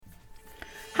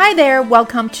Hi there,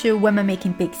 welcome to Women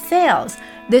Making Big Sales.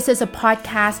 This is a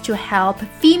podcast to help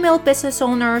female business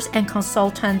owners and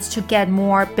consultants to get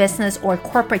more business or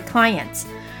corporate clients.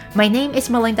 My name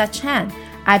is Melinda Chen.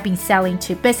 I've been selling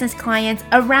to business clients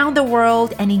around the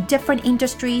world and in different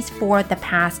industries for the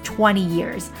past 20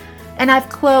 years. And I've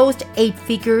closed 8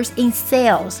 figures in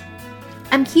sales.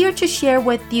 I'm here to share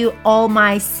with you all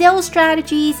my sales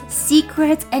strategies,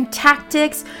 secrets, and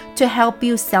tactics to help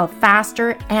you sell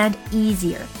faster and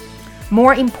easier.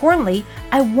 More importantly,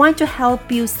 I want to help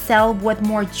you sell with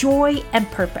more joy and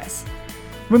purpose.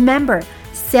 Remember,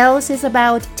 sales is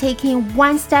about taking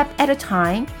one step at a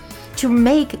time to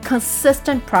make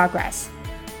consistent progress.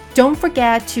 Don't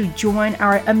forget to join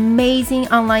our amazing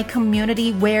online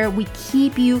community where we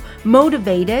keep you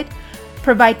motivated,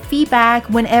 provide feedback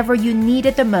whenever you need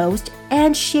it the most,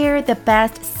 and share the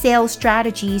best sales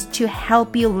strategies to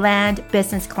help you land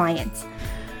business clients.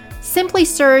 Simply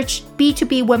search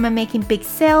B2B Women Making Big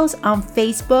Sales on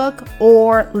Facebook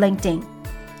or LinkedIn.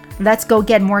 Let's go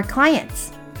get more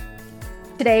clients.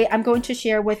 Today, I'm going to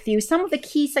share with you some of the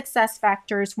key success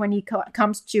factors when it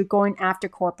comes to going after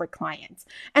corporate clients.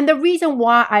 And the reason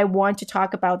why I want to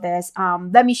talk about this,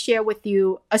 let me share with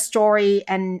you a story.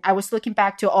 And I was looking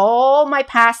back to all my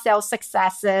past sales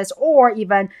successes or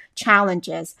even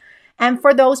challenges. And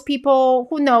for those people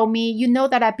who know me, you know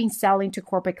that I've been selling to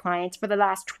corporate clients for the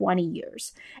last 20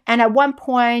 years. And at one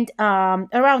point,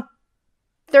 around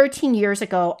 13 years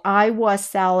ago, I was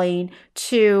selling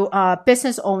to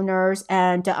business owners,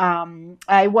 and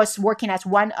I was working as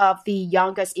one of the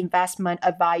youngest investment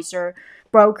advisor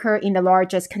broker in the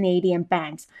largest Canadian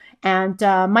banks. And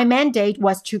my mandate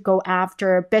was to go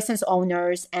after business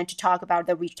owners and to talk about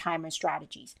the retirement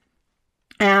strategies.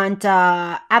 And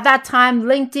at that time,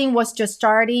 LinkedIn was just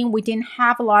starting.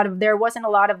 There wasn't a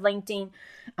lot of LinkedIn,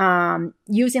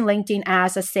 using LinkedIn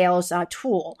as a sales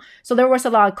tool. So there was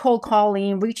a lot of cold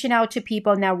calling, reaching out to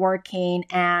people, networking,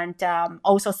 and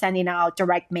also sending out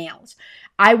direct mails.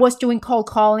 I was doing cold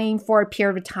calling for a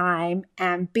period of time,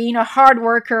 and being a hard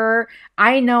worker,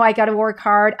 I know I got to work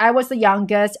hard. I was the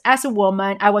youngest. As a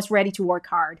woman, I was ready to work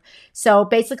hard. So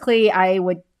basically, I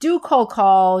would do cold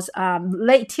calls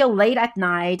till late at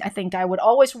night. I think I would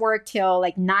always work till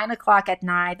like 9 o'clock at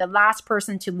night, the last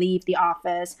person to leave the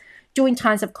office, doing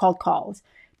tons of cold calls.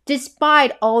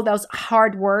 Despite all those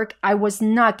hard work, I was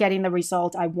not getting the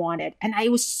result I wanted. And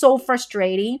it was so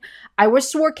frustrating. I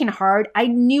was working hard. I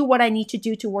knew what I need to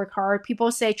do to work hard.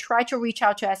 People say, try to reach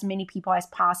out to as many people as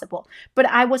possible. But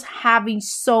I was having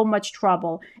so much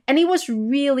trouble. And it was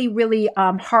really, really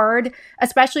hard,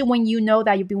 especially when you know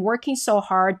that you've been working so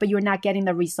hard, but you're not getting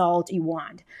the result you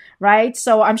want, right?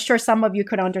 So I'm sure some of you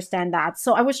could understand that.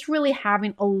 So I was really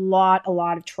having a lot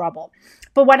of trouble.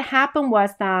 But what happened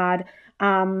was that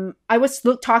I was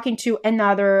talking to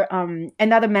another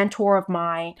mentor of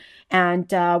mine,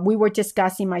 and we were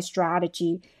discussing my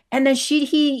strategy. And then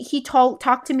he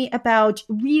talked to me about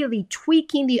really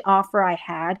tweaking the offer I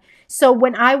had. So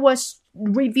when I was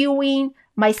reviewing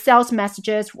my sales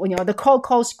messages, the cold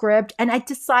call script, and I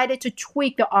decided to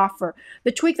tweak the offer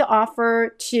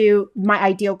to my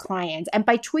ideal clients. And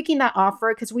by tweaking that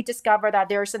offer, because we discovered that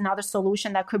there's another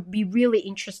solution that could be really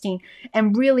interesting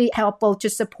and really helpful to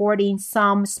supporting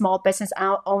some small business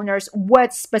owners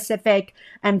with specific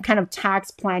kind of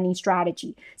tax planning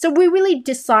strategy. So we really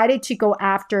decided to go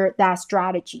after that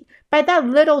strategy. By that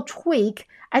little tweak,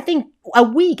 I think a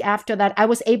week after that, I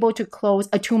was able to close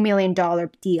a $2 million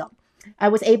deal. I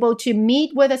was able to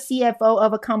meet with a CFO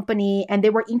of a company, and they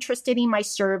were interested in my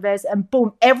service, and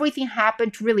boom, everything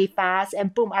happened really fast,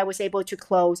 and boom, I was able to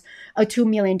close a $2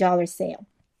 million sale.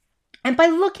 And by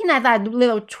looking at that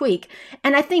little tweak,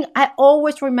 and I think I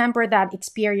always remember that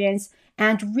experience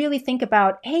and really think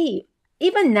about, hey,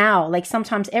 even now, like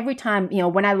sometimes every time,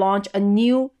 when I launch a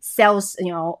new sales,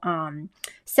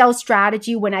 sales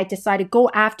strategy, when I decide to go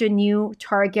after new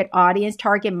target audience,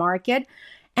 target market,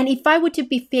 and if I were to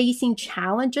be facing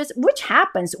challenges, which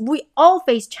happens, we all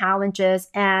face challenges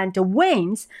and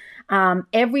wins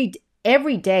every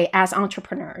day as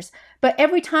entrepreneurs. But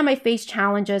every time I face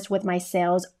challenges with my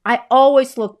sales, I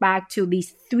always look back to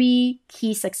these 3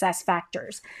 key success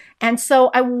factors. And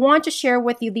so I want to share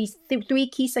with you these 3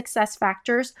 key success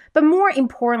factors. But more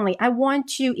importantly, I want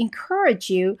to encourage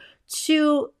you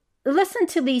to listen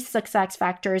to these success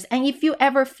factors. And if you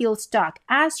ever feel stuck,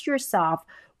 ask yourself,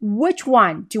 which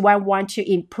one do I want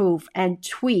to improve and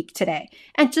tweak today?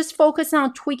 And just focus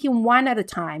on tweaking one at a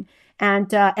time. and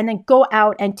then go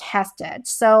out and test it.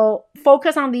 So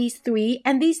focus on these three.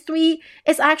 And these three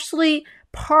is actually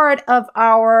part of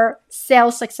our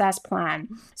sales success plan.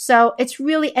 So it's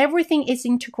really everything is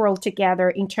integral together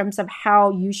in terms of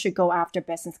how you should go after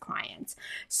business clients.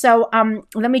 So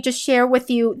let me just share with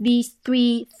you these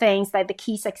three things, like the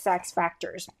key success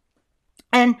factors.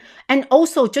 And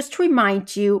also just to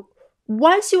remind you,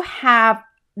 once you have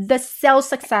the sales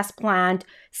success plan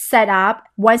set up,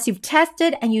 once you've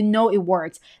tested and you know it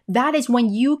works, that is when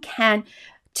you can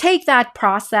take that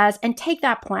process and take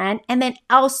that plan and then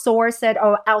outsource it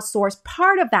or outsource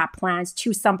part of that plan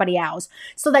to somebody else,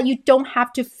 so that you don't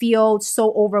have to feel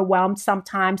so overwhelmed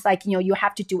sometimes, like, you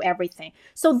have to do everything.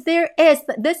 So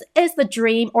this is the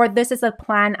dream, or this is a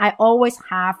plan I always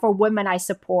have for women I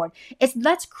support, is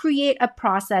let's create a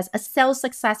process, a sales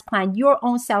success plan, your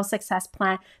own sales success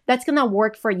plan that's going to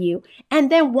work for you. And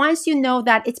then once you know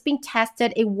that it's been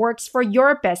tested, it works for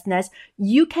your business,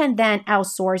 you can then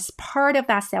outsource part of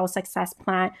that sales success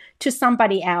plan to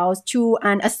somebody else, to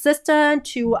an assistant,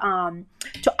 to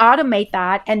automate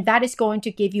that, and that is going to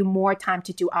give you more time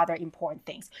to do other important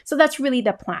things. So that's really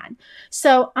the plan.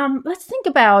 So let's think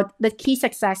about the key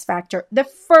success factor. The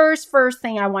first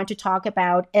thing I want to talk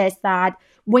about is that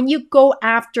when you go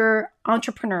after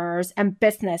entrepreneurs and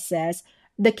businesses,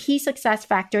 the key success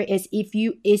factor is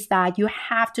that you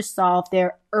have to solve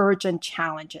their urgent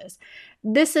challenges.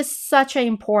 This is such an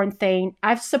important thing.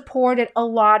 I've supported a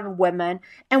lot of women,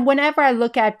 and whenever I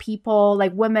look at people,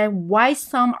 like women, why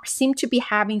some seem to be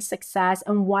having success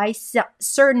and why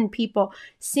certain people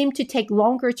seem to take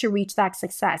longer to reach that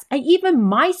success. And even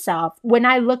myself, when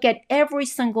I look at every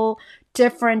single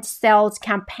different sales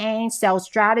campaign, sales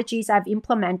strategies I've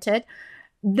implemented,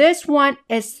 this one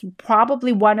is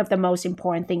probably one of the most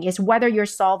important things, is whether you're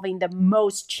solving the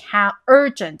most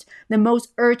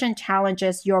urgent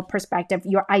challenges your prospective,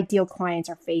 your ideal clients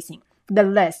are facing. The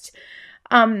list.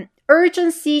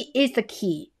 Urgency is the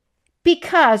key,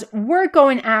 because we're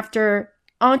going after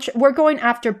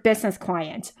business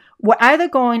clients. We're either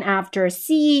going after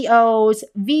CEOs,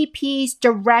 VPs,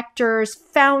 directors,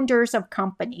 founders of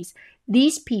companies.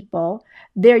 These people,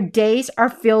 their days are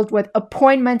filled with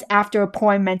appointments after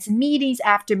appointments, meetings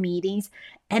after meetings,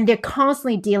 and they're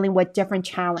constantly dealing with different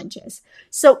challenges.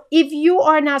 So if you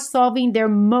are not solving their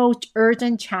most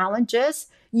urgent challenges,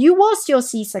 you will still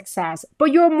see success,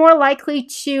 but you're more likely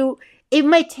to, it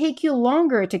might take you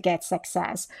longer to get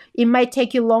success. It might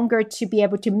take you longer to be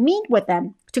able to meet with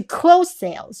them, to close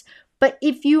sales. But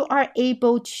if you are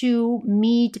able to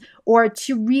meet or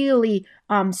to really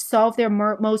solve their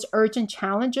most urgent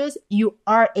challenges, you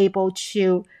are able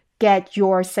to get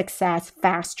your success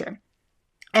faster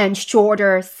and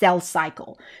shorter sales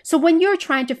cycle. So when you're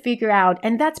trying to figure out,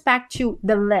 and that's back to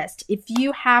the list, if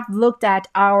you have looked at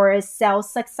our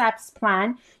sales success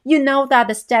plan, you know that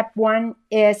the step one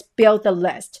is build the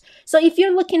list. So if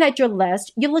you're looking at your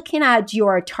list, you're looking at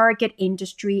your target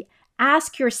industry.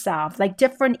 Ask yourself, like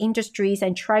different industries,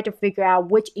 and try to figure out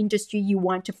which industry you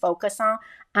want to focus on.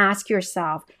 Ask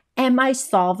yourself, am I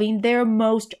solving their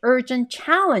most urgent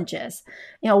challenges?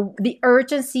 The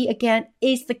urgency, again,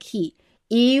 is the key.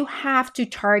 You have to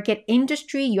target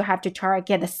industry, you have to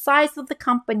target the size of the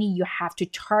company, you have to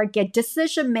target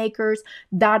decision makers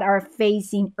that are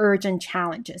facing urgent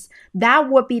challenges. That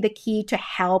would be the key to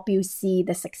help you see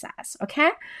the success,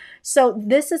 okay? So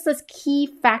this is the key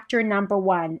factor number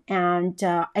one, and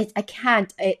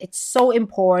it's so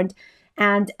important.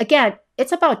 And again,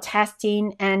 it's about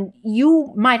testing, and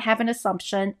you might have an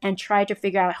assumption and try to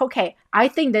figure out, okay, I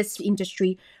think this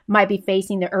industry might be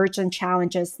facing the urgent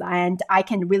challenges, and I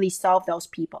can really solve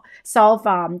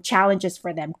challenges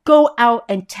for them. Go out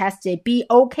and test it. Be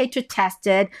okay to test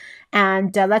it.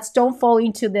 And don't fall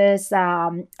into this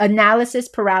analysis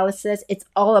paralysis. It's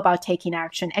all about taking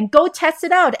action, and go test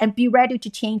it out and be ready to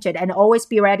change it, and always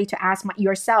be ready to ask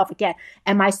yourself again,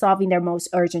 am I solving their most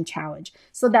urgent challenge?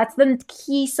 So that's the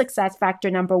key success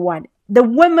factor number one. The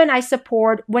women I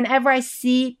support, whenever I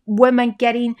see women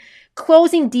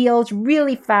closing deals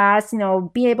really fast,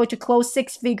 being able to close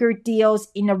 6-figure deals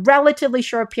in a relatively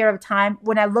short period of time,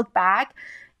 when I look back,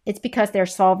 it's because they're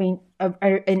solving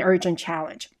an urgent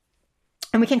challenge.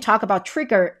 And we can talk about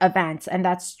trigger events, and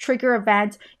that's trigger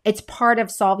events. It's part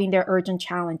of solving their urgent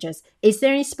challenges. Is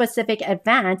there any specific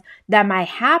event that might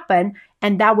happen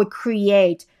and that would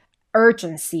create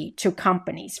urgency to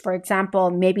companies? For example,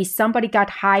 maybe somebody got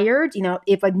hired.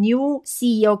 If a new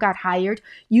CEO got hired,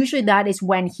 usually that is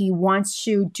when he wants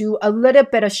to do a little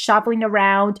bit of shuffling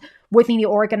around within the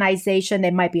organization.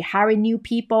 They might be hiring new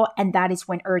people, and that is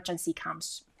when urgency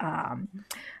comes, and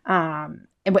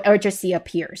when urgency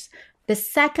appears. The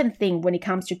second thing when it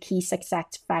comes to key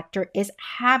success factor is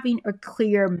having a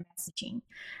clear messaging.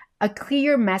 A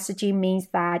clear messaging means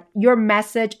that your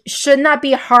message should not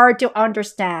be hard to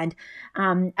understand.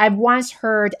 I've once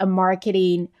heard a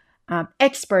marketing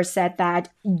expert said that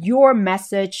your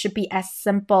message should be as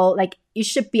simple, like it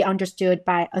should be understood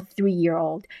by a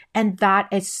 3-year-old. And that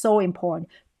is so important.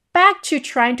 Back to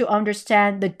trying to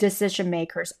understand the decision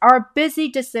makers. Our busy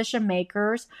decision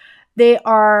makers, they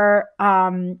are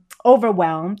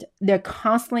overwhelmed. They're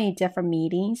constantly in different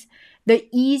meetings. They're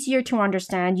easier to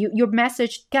understand. Your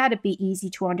message got to be easy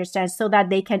to understand so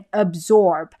that they can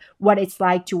absorb what it's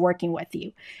like to working with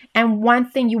you. And one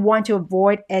thing you want to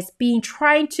avoid is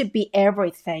trying to be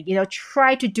everything.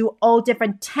 Try to do all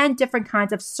 10 different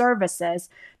kinds of services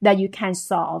that you can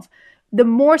solve. The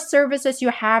more services you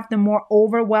have, the more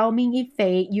overwhelming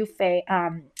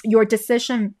your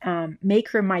decision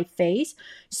maker might face.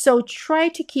 So try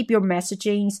to keep your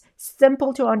messaging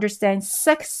simple to understand,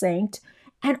 succinct,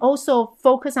 and also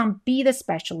focus on be the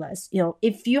specialist.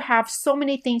 If you have so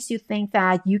many things you think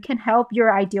that you can help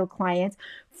your ideal clients,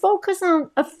 focus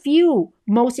on a few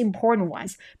most important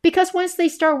ones, because once they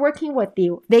start working with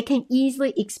you, they can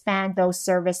easily expand those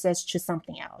services to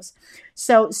something else.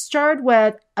 So start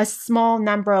with a small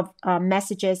number of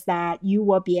messages that you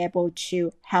will be able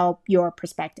to help your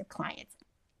prospective clients.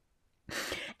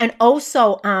 And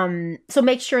also, so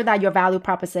make sure that your value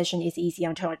proposition is easy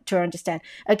to understand.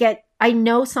 Again, I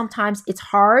know sometimes it's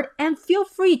hard, and feel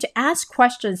free to ask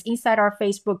questions inside our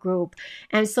Facebook group.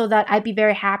 And so that I'd be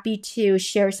very happy to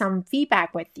share some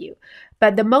feedback with you.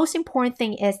 But the most important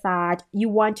thing is that you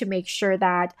want to make sure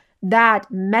that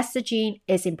messaging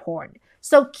is important.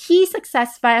 So key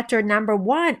success factor number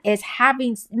 1 is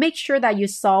make sure that you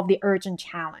solve the urgent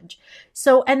challenge.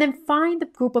 So, and then find the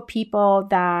group of people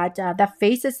that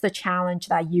faces the challenge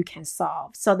that you can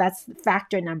solve. So that's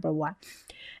factor number 1.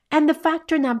 And the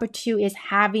factor number 2 is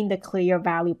having the clear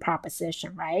value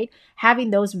proposition, right? Having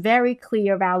those very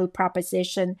clear value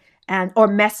proposition or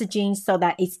messaging so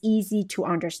that it's easy to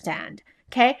understand.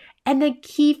 Okay. And then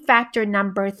key factor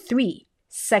number 3,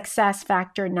 success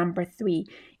factor number 3,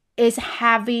 is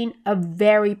having a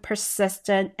very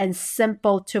persistent and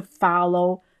simple to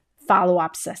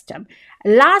follow-up system.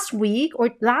 Last week,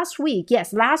 what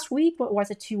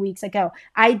was it, 2 weeks ago,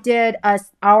 I did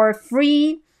our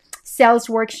free sales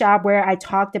workshop where I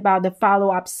talked about the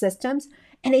follow-up systems.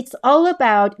 And it's all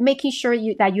about making sure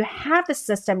that you have the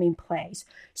system in place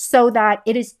so that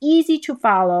it is easy to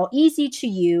follow, easy to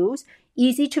use,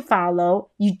 easy to follow.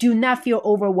 You do not feel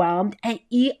overwhelmed, and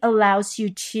it allows you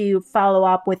to follow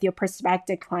up with your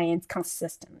prospective clients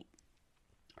consistently.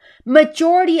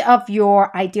 Majority of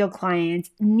your ideal clients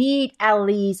need at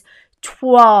least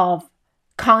 12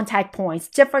 contact points,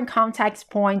 different contact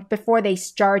points before they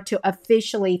start to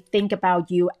officially think about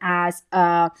you as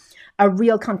a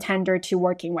real contender to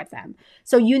working with them.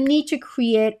 So you need to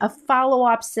create a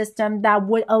follow-up system that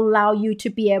would allow you to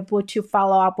be able to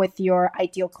follow up with your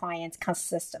ideal clients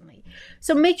consistently.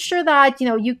 So make sure that,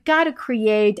 you got to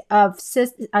create a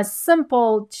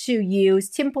simple to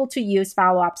use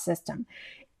follow-up system.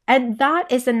 And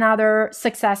that is another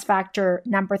success factor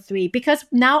number 3, because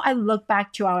now I look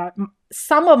back to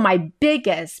some of my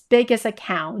biggest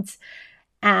accounts,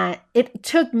 and it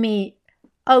took me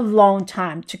a long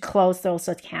time to close those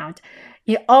accounts.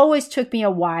 It always took me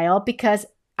a while because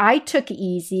I took it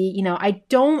easy. I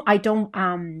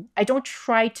don't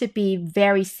try to be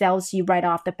very salesy right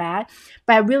off the bat,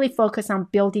 but I really focus on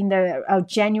building the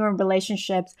genuine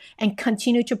relationships and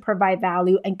continue to provide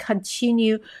value and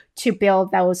continue to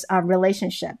build those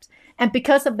relationships. And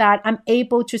because of that, I'm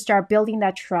able to start building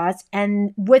that trust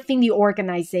and within the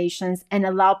organizations and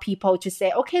allow people to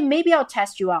say, okay, maybe I'll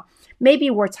test you out.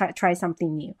 Maybe we'll try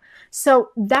something new.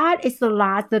 So that is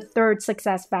the third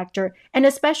success factor. And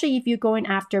especially if you're going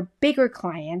after bigger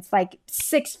clients, like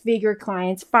 6-figure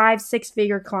clients,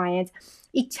 5-6-figure clients,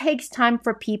 it takes time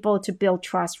for people to build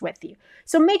trust with you.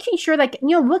 So making sure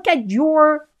look at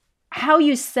how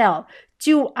you sell.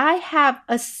 Do I have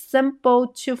a simple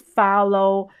to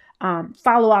follow-up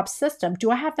system?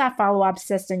 Do I have that follow-up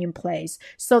system in place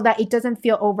so that it doesn't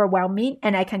feel overwhelming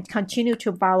and I can continue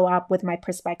to follow up with my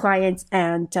prospective clients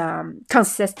and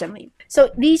consistently? So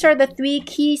these are the 3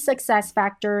 key success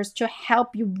factors to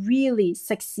help you really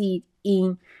succeed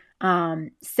in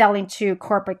selling to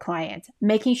corporate clients,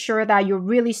 making sure that you're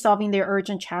really solving their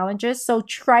urgent challenges. So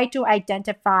try to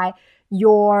identify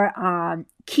your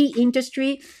key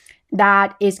industry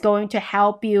that is going to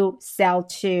help you sell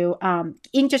to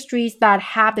industries that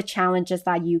have the challenges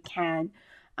that you can,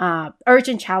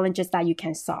 urgent challenges that you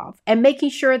can solve. And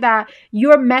making sure that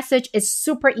your message is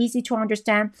super easy to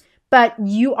understand, but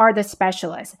you are the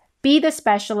specialist. Be the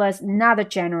specialist, not the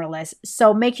generalist.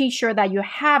 So making sure that you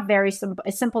have very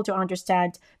simple to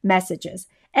understand messages.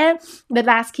 And the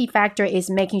last key factor is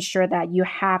making sure that you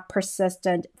have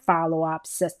persistent follow-up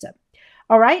system.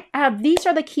 All right, these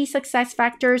are the key success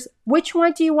factors. Which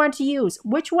one do you want to use?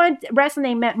 Which one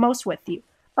resonates most with you?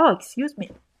 Oh, excuse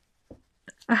me.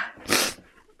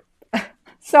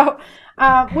 So,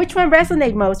 which one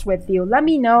resonates most with you? Let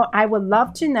me know. I would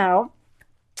love to know.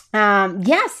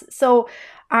 Yes. So,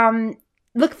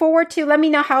 look forward to, let me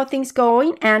know how things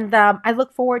going. And I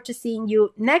look forward to seeing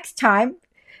you next time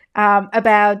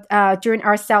during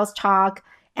our sales talk.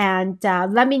 And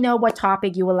let me know what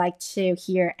topic you would like to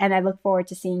hear. And I look forward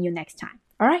to seeing you next time.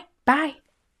 All right. Bye.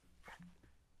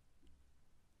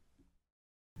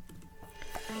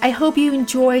 I hope you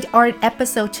enjoyed our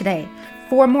episode today.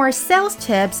 For more sales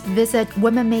tips, visit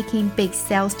womenmakingbig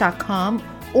sales.com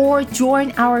or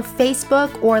join our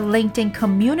Facebook or LinkedIn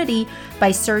community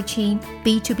by searching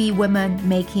B2B Women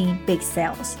Making Big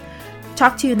Sales.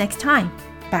 Talk to you next time.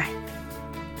 Bye.